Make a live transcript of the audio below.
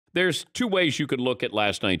There's two ways you could look at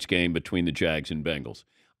last night's game between the Jags and Bengals.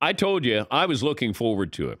 I told you I was looking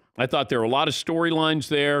forward to it. I thought there were a lot of storylines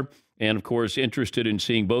there, and, of course, interested in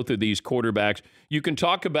seeing both of these quarterbacks. You can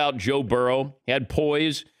talk about Joe Burrow, had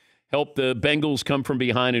poise, helped the Bengals come from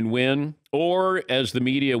behind and win, or, as the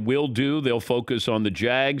media will do, they'll focus on the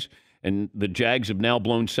Jags, and the Jags have now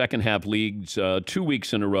blown second-half leads 2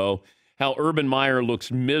 weeks in a row. How Urban Meyer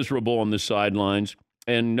looks miserable on the sidelines,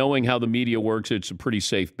 and knowing how the media works, it's a pretty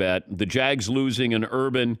safe bet. The Jags losing and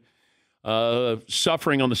Urban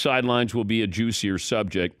suffering on the sidelines will be a juicier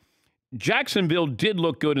subject. Jacksonville did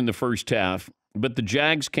look good in the first half, but the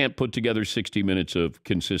Jags can't put together 60 minutes of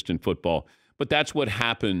consistent football. But that's what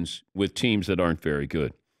happens with teams that aren't very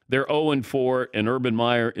good. They're 0-4, and Urban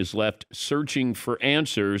Meyer is left searching for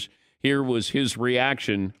answers. Here was his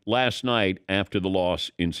reaction last night after the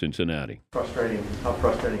loss in Cincinnati. Frustrating. How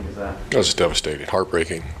frustrating is that? It's devastating,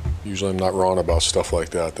 heartbreaking. Usually I'm not wrong about stuff like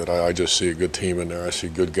that I just see a good team in there. I see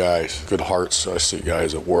good guys, good hearts. I see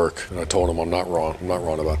guys at work. And I told them I'm not wrong. I'm not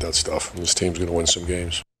wrong about that stuff. And this team's going to win some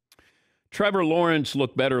games. Trevor Lawrence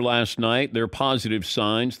looked better last night. There are positive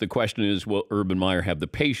signs. The question is, will Urban Meyer have the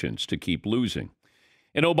patience to keep losing?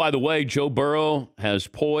 And, oh, by the way, Joe Burrow has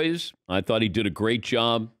poise. I thought he did a great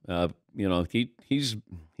job. He's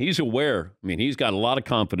aware. I mean, he's got a lot of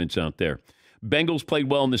confidence out there. Bengals played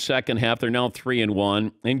well in the second half. They're now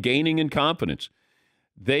 3-1 and gaining in confidence.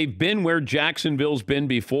 They've been where Jacksonville's been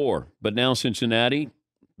before, but now Cincinnati,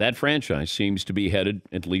 that franchise seems to be headed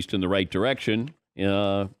at least in the right direction,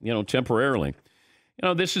 temporarily.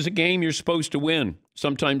 This is a game you're supposed to win.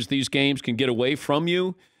 Sometimes these games can get away from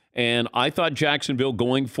you. And I thought Jacksonville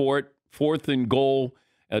going for it, 4th and goal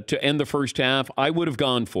to end the first half, I would have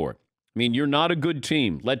gone for it. I mean, you're not a good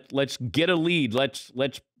team. Let's get a lead. Let's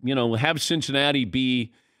have Cincinnati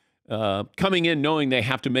be coming in knowing they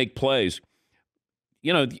have to make plays.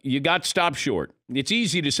 You got stopped short. It's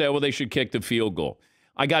easy to say, well, they should kick the field goal.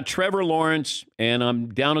 I got Trevor Lawrence, and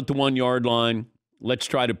I'm down at the 1-yard line. Let's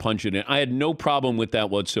try to punch it in. I had no problem with that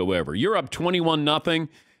whatsoever. You're up 21-0.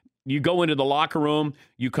 You go into the locker room,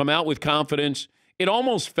 you come out with confidence. It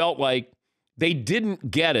almost felt like they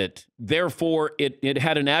didn't get it. Therefore, it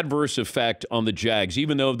had an adverse effect on the Jags,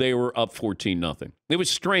 even though they were up 14-0. It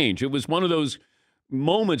was strange. It was one of those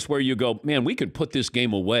moments where you go, man, we can put this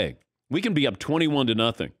game away. We can be up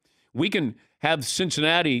 21-0. We can have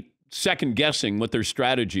Cincinnati second-guessing what their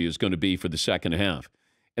strategy is going to be for the second half.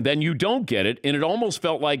 And then you don't get it, and it almost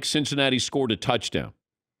felt like Cincinnati scored a touchdown.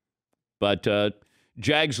 But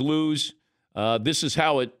Jags lose. This is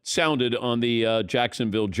how it sounded on the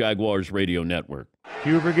Jacksonville Jaguars radio network.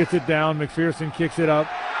 Huber gets it down. McPherson kicks it up.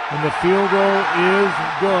 And the field goal is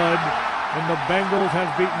good. And the Bengals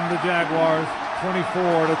have beaten the Jaguars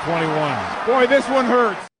 24-21. Boy, this one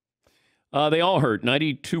hurts. They all hurt.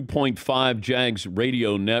 92.5 Jags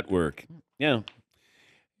radio network. Yeah.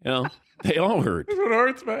 They all hurt. This one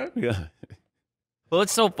hurts, man. Yeah. Well,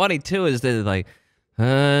 what's so funny, too, is that, like,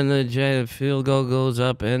 and the field goal goes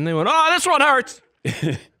up, and they went, oh, this one hurts.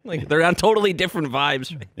 Like, they're on totally different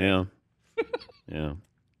vibes. Yeah. Yeah.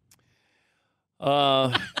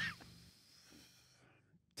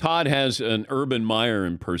 Todd has an Urban Meyer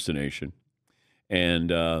impersonation.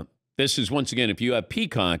 And this is, once again, if you have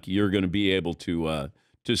Peacock, you're going to be able to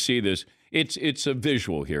see this. It's a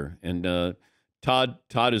visual here. And Todd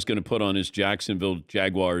is going to put on his Jacksonville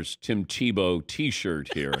Jaguars Tim Tebow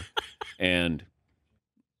T-shirt here. And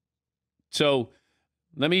so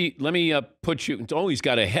let me put you. Oh, he's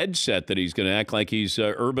got a headset that he's going to act like he's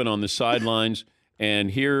Urban on the sidelines.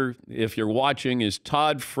 And here, if you're watching, is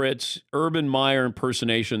Todd Fritz, Urban Meyer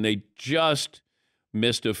impersonation. They just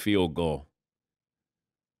missed a field goal.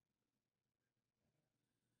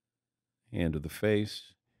 Hand to the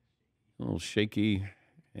face, a little shaky,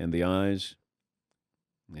 and the eyes.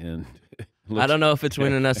 And I don't know if it's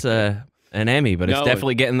winning us an Emmy, but it's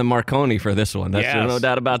definitely getting the Marconi for this one. That's no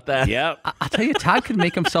doubt about that. Yeah. I'll tell you, Todd could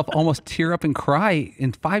make himself almost tear up and cry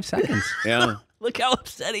in 5 seconds. Yeah. Look how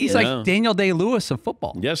upset he is. He's like Daniel Day-Lewis of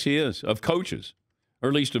football. Yes, he is, of coaches, or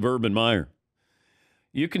at least of Urban Meyer.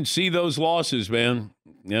 You can see those losses, man.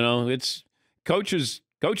 It's coaches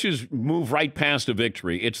move right past a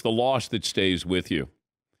victory. It's the loss that stays with you.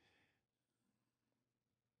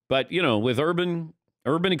 But, with Urban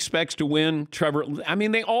expects to win. Trevor,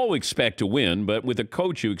 they all expect to win, but with a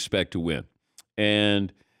coach, you expect to win.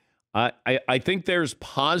 And I think there's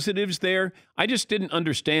positives there. I just didn't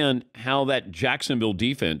understand how that Jacksonville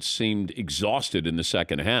defense seemed exhausted in the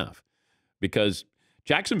second half, because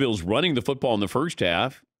Jacksonville's running the football in the first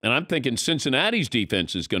half, and I'm thinking Cincinnati's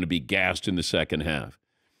defense is going to be gassed in the second half.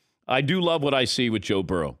 I do love what I see with Joe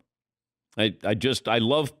Burrow. I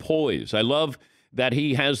love poise. I love that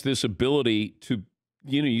he has this ability to,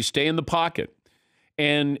 you stay in the pocket.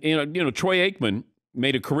 And, Troy Aikman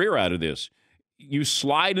made a career out of this. You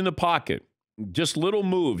slide in the pocket, just little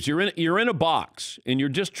moves. You're in a box, and you're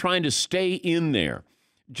just trying to stay in there.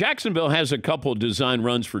 Jacksonville has a couple of design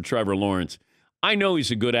runs for Trevor Lawrence. I know he's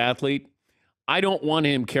a good athlete. I don't want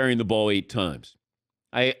him carrying the ball 8 times.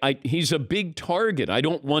 He's a big target. I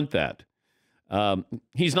don't want that.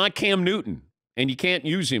 He's not Cam Newton, and you can't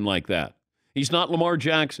use him like that. He's not Lamar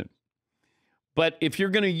Jackson. But if you're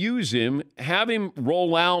going to use him, have him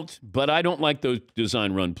roll out, but I don't like those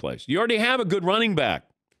design run plays. You already have a good running back,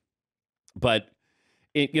 but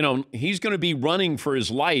he's going to be running for his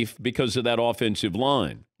life because of that offensive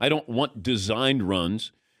line. I don't want designed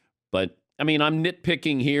runs, but I'm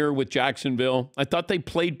nitpicking here with Jacksonville. I thought they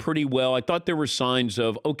played pretty well. I thought there were signs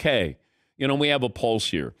of, okay, we have a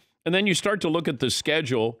pulse here. And then you start to look at the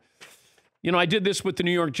schedule. I did this with the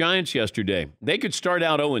New York Giants yesterday. They could start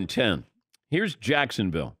out 0-10. Here's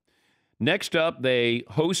Jacksonville. Next up, they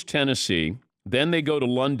host Tennessee. Then they go to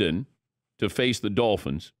London to face the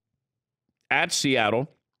Dolphins. At Seattle,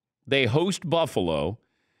 they host Buffalo.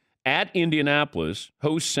 At Indianapolis,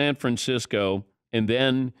 host San Francisco. And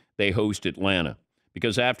then they host Atlanta.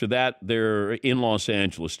 Because after that, they're in Los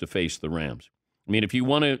Angeles to face the Rams. If you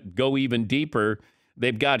want to go even deeper,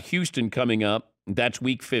 they've got Houston coming up. That's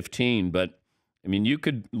week 15. But, you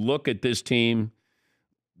could look at this team.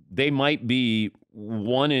 They might be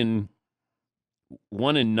 1-9,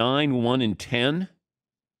 1-10.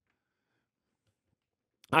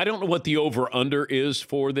 I don't know what the over-under is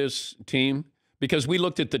for this team because we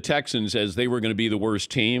looked at the Texans as they were going to be the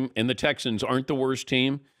worst team, and the Texans aren't the worst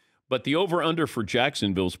team. But the over-under for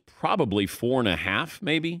Jacksonville's probably 4.5,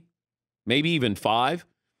 maybe even 5.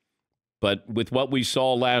 But with what we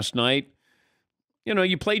saw last night,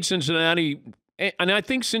 you played Cincinnati, and I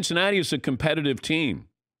think Cincinnati is a competitive team.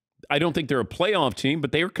 I don't think they're a playoff team,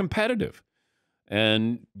 but they are competitive.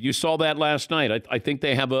 And you saw that last night. I think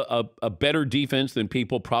they have a better defense than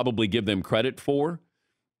people probably give them credit for.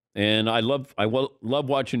 And I love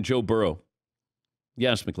watching Joe Burrow.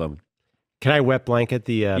 Yes, McLovin. Can I wet blanket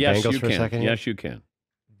the yes, Bengals for a second? Yes, you can.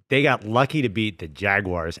 They got lucky to beat the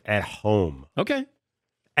Jaguars at home. Okay.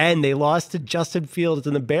 And they lost to Justin Fields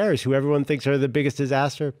and the Bears, who everyone thinks are the biggest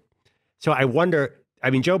disaster. So I wonder,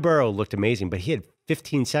 Joe Burrow looked amazing, but he had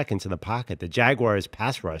 15 seconds in the pocket. The Jaguars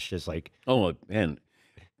pass rush is like... Oh, man.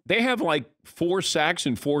 They have 4 sacks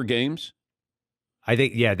in 4 games. I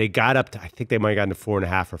think, they got up to, I think they might have gotten to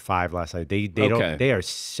 4.5 or 5 last night. They are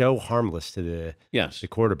so harmless to the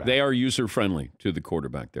quarterback. They are user-friendly to the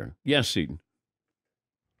quarterback there. Yes, Seton.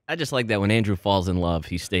 I just like that when Andrew falls in love,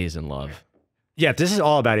 he stays in love. Yeah, this is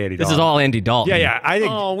all about Andy Dalton. This is all Andy Dalton. Yeah. I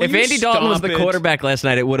think if Andy Dalton was the quarterback last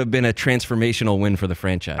night, it would have been a transformational win for the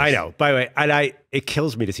franchise. I know. By the way, it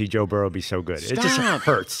kills me to see Joe Burrow be so good. Stop. It just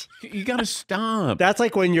hurts. You got to stop. That's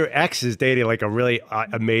like when your ex is dating a really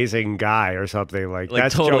amazing guy or something. Like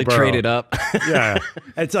that's totally Joe Burrow. traded up. Yeah.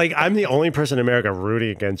 It's like I'm the only person in America rooting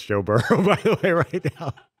against Joe Burrow, by the way, right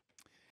now.